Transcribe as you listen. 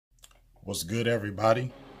What's good,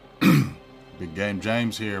 everybody? Big Game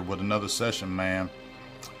James here with another session, man.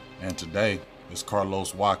 And today is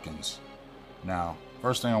Carlos Watkins. Now,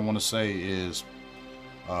 first thing I want to say is,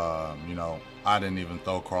 I didn't even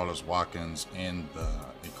throw Carlos Watkins in the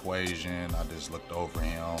equation. I just looked over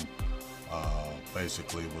him.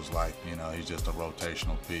 Basically was like, he's just a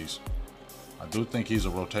rotational piece. I do think he's a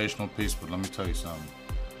rotational piece, but let me tell you something.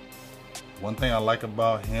 One thing I like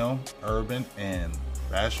about him, Urban and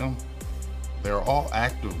Basham, they're all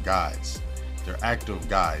active guys. They're active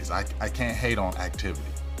guys. I can't hate on activity.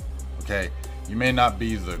 Okay? You may not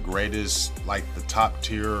be the greatest, like the top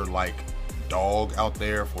tier, like dog out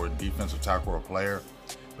there for a defensive tackle or a player,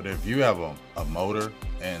 but if you have a motor,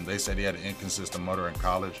 and they said he had an inconsistent motor in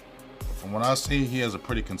college, but from what I see, he has a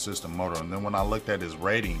pretty consistent motor. And then when I looked at his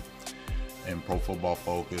rating in Pro Football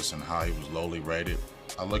Focus and how he was lowly rated,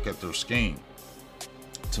 I look at their scheme.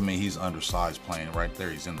 To me, he's undersized playing right there.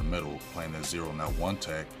 He's in the middle playing that 0 and that 1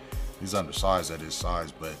 tech. He's undersized at his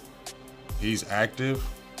size, but he's active.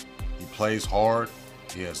 He plays hard.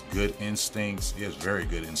 He has good instincts. He has very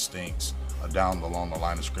good instincts down along the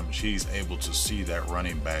line of scrimmage. He's able to see that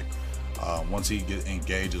running back. Once he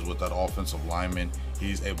engages with that offensive lineman,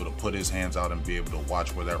 he's able to put his hands out and be able to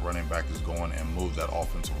watch where that running back is going and move that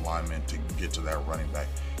offensive lineman to get to that running back.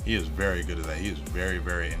 He is very good at that. He is very,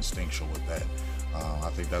 very instinctual with that. I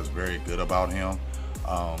think that's very good about him.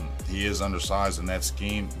 He is undersized in that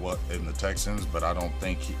scheme in the Texans, but I don't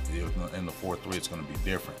think in the 4-3 it's going to be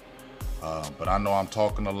different. But I know I'm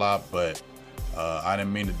talking a lot, but I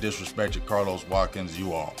didn't mean to disrespect you, Carlos Watkins.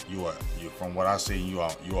 You from what I see,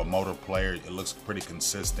 you're a motor player. It looks pretty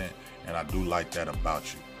consistent, and I do like that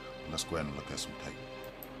about you. Let's go ahead and look at some tape.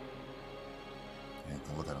 And you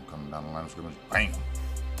can look at him coming down the line of scrimmage. Bam!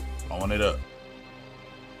 Blowing it up.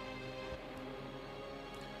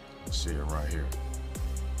 Let's see it right here.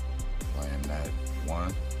 Playing that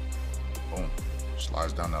 1. Boom.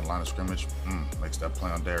 Slides down that line of scrimmage. Makes that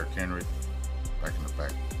play on Derrick Henry. Back in the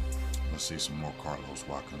back. Let's see some more Carlos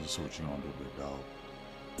Watkins. Let's see what you're going to do, big dog.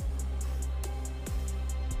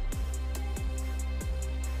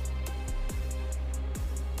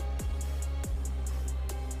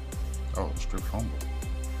 Oh, strip fumble.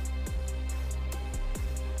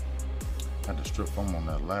 Had to strip fumble on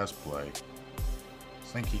that last play.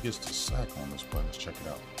 I think he gets the sack on this play. Let's check it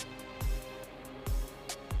out.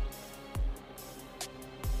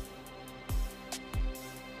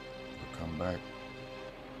 We'll come back.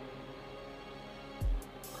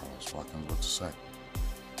 Carlos Watkins with the sack.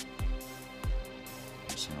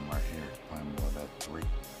 You see him right here. He's playing more of that 3.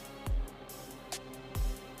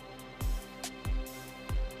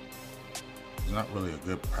 He's not really a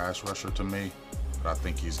good pass rusher to me, but I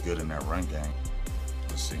think he's good in that run game.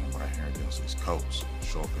 Let's see him right here against these Colts.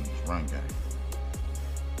 Show up in his run game.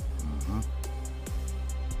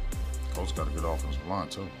 Colts got a good offensive line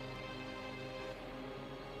too.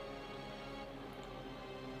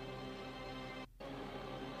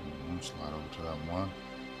 Slide over to that 1.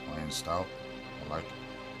 Playing stout. I like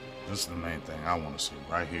it. This is the main thing I want to see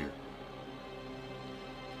right here.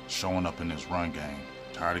 Showing up in this run game.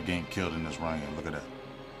 Tired of getting killed in this run game. Look at that.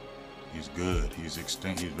 He's good. He's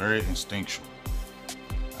very instinctual.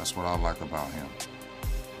 That's what I like about him.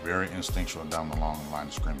 Very instinctual down the long line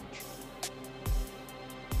of scrimmage.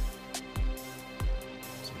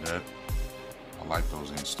 See that? I like those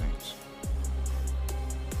instincts.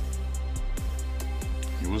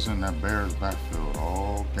 He was in that Bears backfield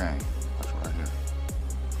all game. Watch right here.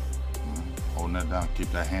 Holding that down.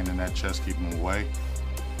 Keep that hand in that chest. Keep him away.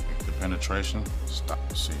 Make the penetration. Stop.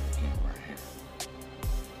 See it again right here.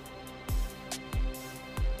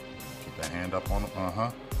 Keep that hand up on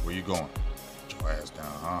him. Where you going? Put your ass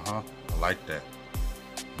down. I like that.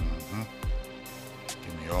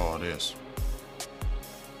 Give me all this.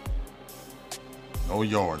 No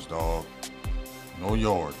yards, dog. No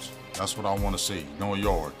yards. That's what I want to see. No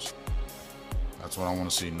yards. That's what I want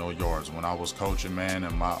to see. No yards. When I was coaching, man,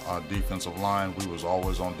 and my defensive line, we was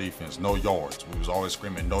always on defense. No yards. We was always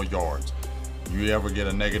screaming, no yards. You ever get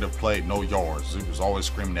a negative play? No yards. We was always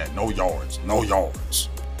screaming that. No yards. No yards.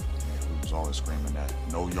 Always screaming that.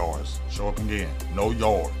 No yards. Show up again. No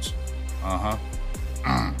yards.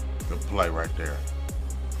 Good play right there.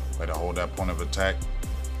 Way to hold that point of attack.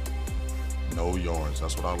 No yards.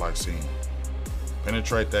 That's what I like seeing.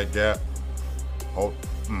 Penetrate that gap. Hold.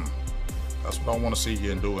 That's what I want to see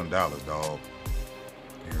you do in Dallas, dog.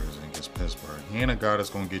 Here is against Pittsburgh. He ain't a guy that's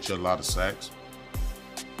going to get you a lot of sacks.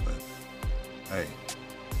 But, hey,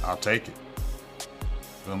 I'll take it.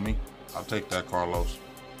 Feel me? I'll take that, Carlos.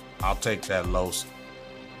 I'll take that, Los.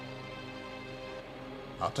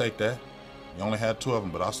 I'll take that. You only had 2 of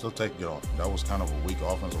them, but I'll still take it off. That was kind of a weak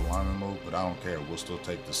offensive lineman move, but I don't care. We'll still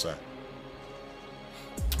take the sack.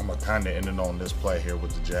 I'm going to kind of end it on this play here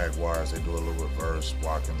with the Jaguars. They do a little reverse.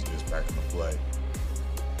 Watkins gets back in the play.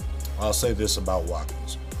 I'll say this about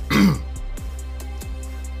Watkins.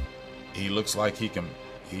 He looks like he can.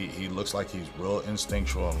 He looks like he's real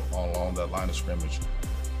instinctual along that line of scrimmage.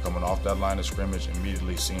 Coming off that line of scrimmage,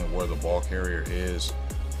 immediately seeing where the ball carrier is,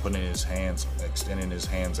 putting his hands, extending his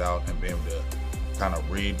hands out, and being able to kind of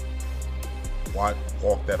read, walk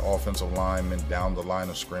that offensive lineman down the line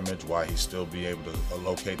of scrimmage while he still be able to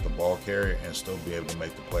locate the ball carrier and still be able to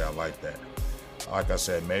make the play. I like that. Like I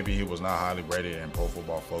said, maybe he was not highly rated in Pro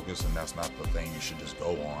Football Focus, and that's not the thing you should just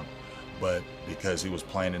go on. But because he was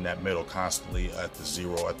playing in that middle constantly at the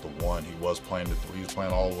 0, at the 1, he was playing the 3, he was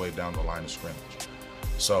playing all the way down the line of scrimmage.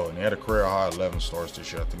 So, and he had a career high 11 starts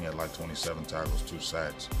this year. I think he had like 27 tackles, 2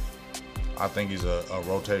 sacks. I think he's a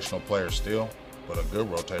rotational player still, but a good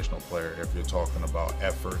rotational player if you're talking about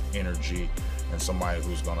effort, energy, and somebody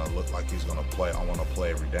who's going to look like he's going to play. I want to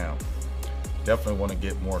play every down. Definitely want to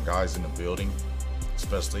get more guys in the building,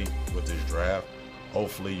 especially with this draft.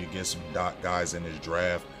 Hopefully you get some guys in this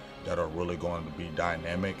draft that are really going to be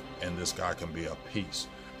dynamic, and this guy can be a piece.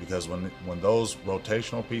 Because when those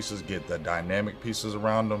rotational pieces get the dynamic pieces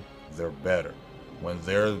around them, they're better. When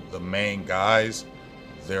they're the main guys,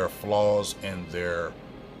 their flaws and their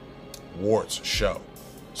warts show.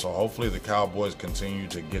 So hopefully the Cowboys continue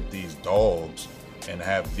to get these dogs and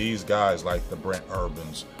have these guys like the Brent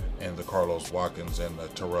Urbans and the Carlos Watkins and the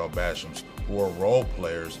Terrell Bashams, who are role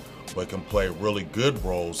players but can play really good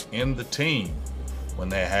roles in the team when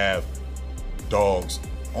they have dogs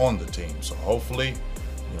on the team. So hopefully,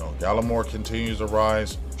 Gallimore continues to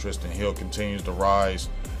rise, Tristan Hill continues to rise,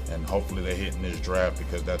 and hopefully they hit in this draft,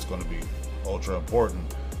 because that's going to be ultra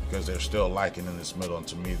important, because they're still lacking in this middle. And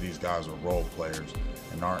to me, these guys are role players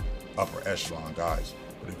and aren't upper echelon guys.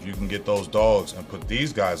 But if you can get those dogs and put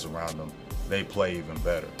these guys around them, they play even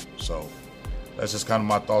better. So that's just kind of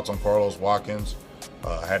my thoughts on Carlos Watkins.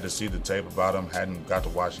 I had to see the tape about him, hadn't got to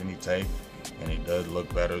watch any tape, and he does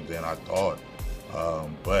look better than I thought.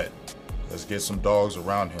 But let's get some dogs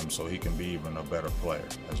around him so he can be even a better player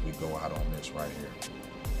as we go out on this right here.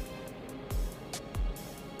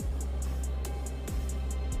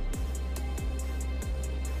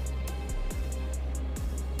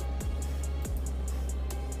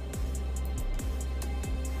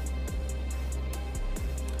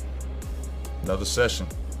 Another session.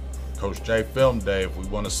 Coach J Film Day, if we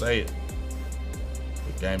want to say it.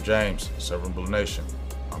 Big Game James, Severn Blue Nation.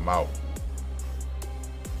 I'm out.